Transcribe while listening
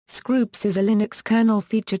Cgroups is a Linux kernel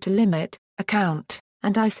feature to limit, account,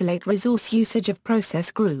 and isolate resource usage of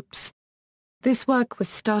process groups. This work was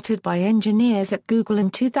started by engineers at Google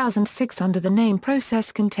in 2006 under the name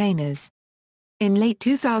Process Containers. In late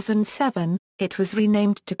 2007, it was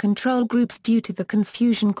renamed to Control Groups due to the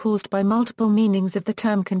confusion caused by multiple meanings of the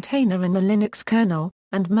term container in the Linux kernel,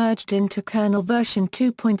 and merged into kernel version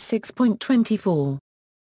 2.6.24.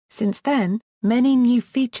 Since then, many new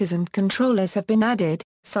features and controllers have been added,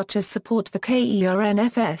 such as support for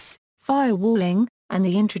kernfs, firewalling, and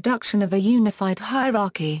the introduction of a unified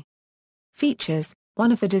hierarchy. Features.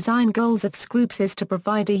 One of the design goals of Cgroups is to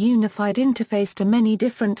provide a unified interface to many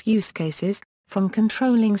different use cases, from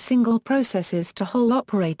controlling single processes to whole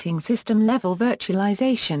operating system level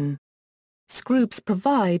virtualization. Cgroups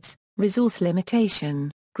provides resource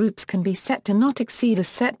limitation. Groups can be set to not exceed a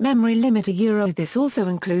set memory limit. This also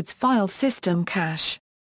includes file system cache.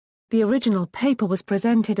 The original paper was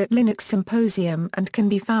presented at Linux Symposium and can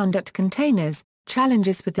be found at Containers,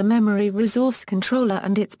 Challenges with the Memory Resource Controller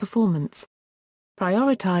and its Performance.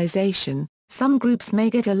 Prioritization. Some groups may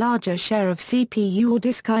get a larger share of CPU or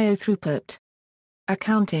disk I/O throughput.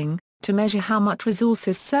 Accounting, to measure how much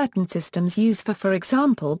resources certain systems use for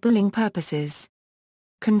example billing purposes.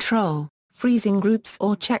 Control, freezing groups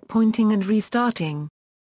or checkpointing and restarting.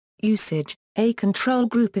 Usage, a control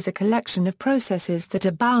group is a collection of processes that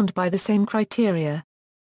are bound by the same criteria.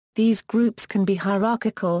 These groups can be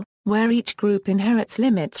hierarchical, where each group inherits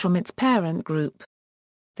limits from its parent group.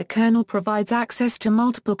 The kernel provides access to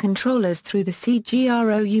multiple controllers through the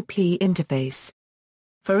Cgroup interface.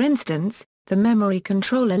 For instance, the memory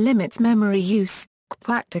controller limits memory use,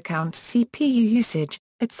 CPUACT accounts CPU usage,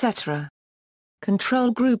 etc.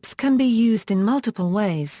 Control groups can be used in multiple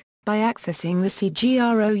ways, by accessing the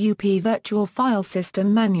Cgroup virtual file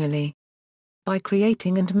system manually, by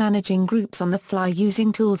creating and managing groups on the fly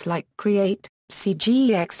using tools like Create,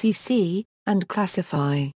 cgexec, and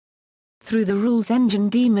Classify, through the rules engine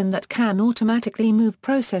daemon that can automatically move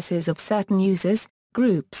processes of certain users,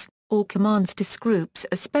 groups, or commands to Cgroups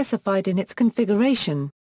as specified in its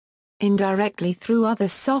configuration. Indirectly through other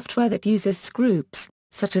software that uses Cgroups,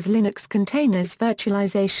 such as Linux Containers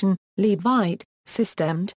Virtualization, libvirt,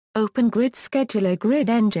 Systemd, Open Grid Scheduler Grid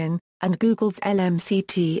Engine, and Google's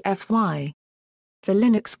LMCTFY. The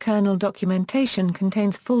Linux kernel documentation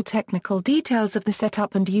contains full technical details of the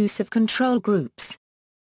setup and use of control groups.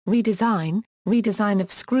 Redesign of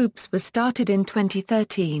Cgroups was started in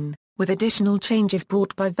 2013, with additional changes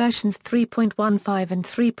brought by versions 3.15 and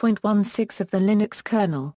 3.16 of the Linux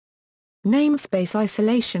kernel. Namespace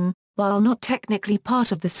isolation, while not technically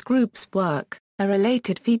part of the Cgroups work, a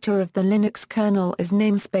related feature of the Linux kernel is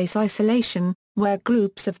namespace isolation, where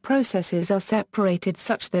groups of processes are separated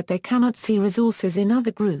such that they cannot see resources in other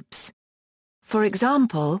groups. For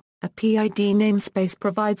example, a PID namespace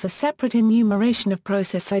provides a separate enumeration of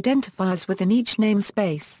process identifiers within each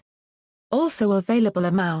namespace. Also available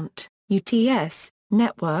are mount, UTS,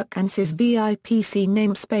 network and sysvipc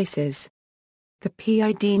namespaces. The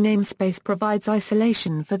PID namespace provides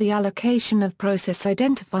isolation for the allocation of process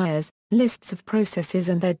identifiers, lists of processes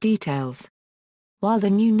and their details. While the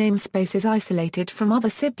new namespace is isolated from other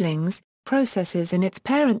siblings, processes in its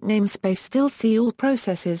parent namespace still see all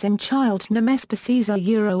processes in child namespaces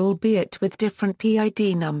albeit with different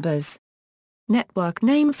PID numbers. Network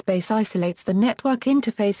namespace isolates the network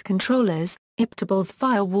interface controllers, iptables,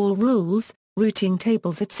 firewall rules, routing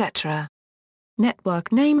tables, etc. Network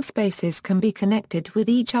namespaces can be connected with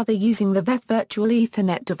each other using the VETH virtual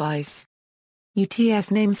Ethernet device. UTS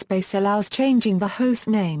namespace allows changing the host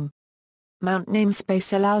name. Mount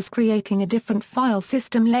namespace allows creating a different file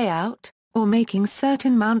system layout, or making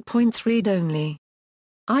certain mount points read-only.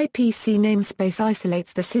 IPC namespace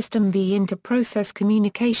isolates the system v inter-process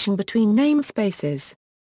communication between namespaces.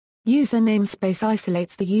 User namespace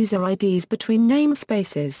isolates the user IDs between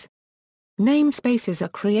namespaces. Namespaces are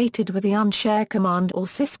created with the unshare command or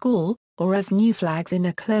syscall, or as new flags in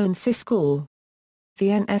a clone syscall.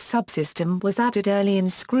 The NS subsystem was added early in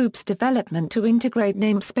Cgroups development to integrate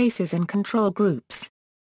namespaces and control groups.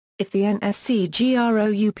 If the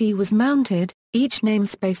NS-Cgroup was mounted, each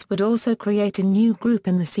namespace would also create a new group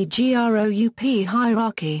in the Cgroup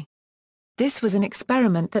hierarchy. This was an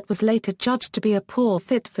experiment that was later judged to be a poor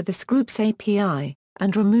fit for the Cgroups API,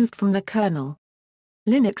 and removed from the kernel.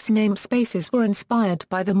 Linux namespaces were inspired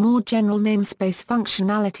by the more general namespace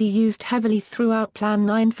functionality used heavily throughout Plan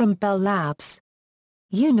 9 from Bell Labs.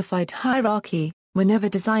 Unified hierarchy. Whenever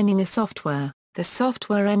designing a software, the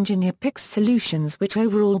software engineer picks solutions which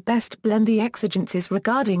overall best blend the exigencies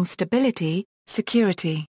regarding stability,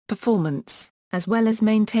 security, performance, as well as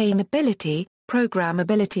maintainability,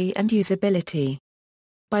 programmability and usability.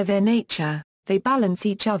 By their nature, they balance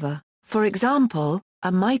each other. For example,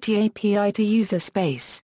 a mighty API to user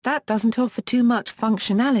space that doesn't offer too much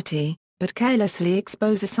functionality, but carelessly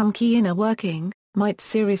exposes some key inner working, might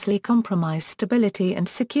seriously compromise stability and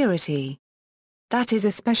security. That is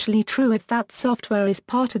especially true if that software is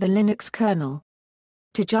part of the Linux kernel.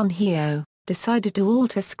 John Heo decided to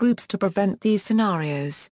alter Cgroups to prevent these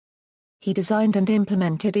scenarios. He designed and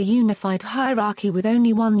implemented a unified hierarchy with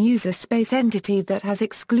only one user space entity that has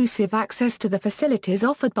exclusive access to the facilities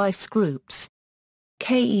offered by Cgroups.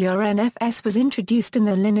 Kernfs was introduced in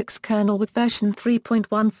the Linux kernel with version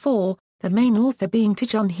 3.14, the main author being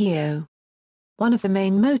John Heo. One of the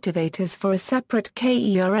main motivators for a separate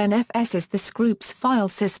kernfs is the Cgroups file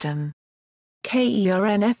system.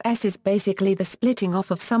 Kernfs is basically the splitting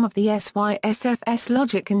off of some of the SYSFS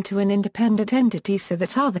logic into an independent entity so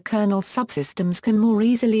that other kernel subsystems can more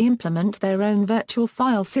easily implement their own virtual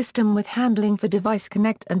file system with handling for device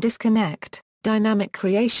connect and disconnect, dynamic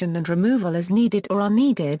creation and removal as needed or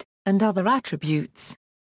unneeded, and other attributes.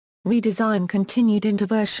 Redesign continued into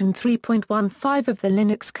version 3.15 of the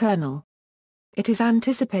Linux kernel. It is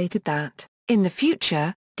anticipated that, in the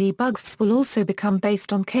future, debugs will also become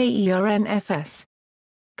based on kernfs.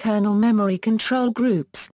 Kernel memory control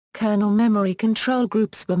groups. Kernel memory control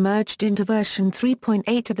groups were merged into version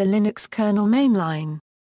 3.8 of the Linux kernel mainline.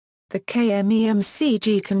 The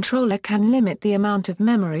KMEMCG controller can limit the amount of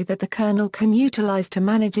memory that the kernel can utilize to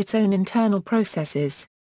manage its own internal processes.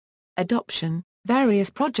 Adoption. Various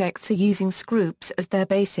projects are using Cgroups as their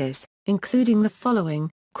basis, including the following: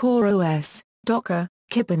 CoreOS, Docker,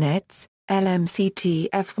 Kubernetes,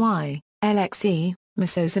 LMCTFY, LXE,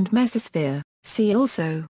 Mesos and Mesosphere. See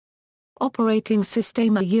also. Operating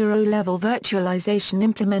System Euro-level virtualization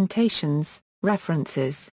implementations,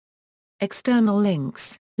 references. External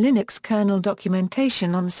links, Linux kernel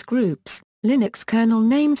documentation on Cgroups, Linux kernel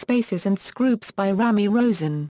namespaces and Cgroups by Rami Rosen.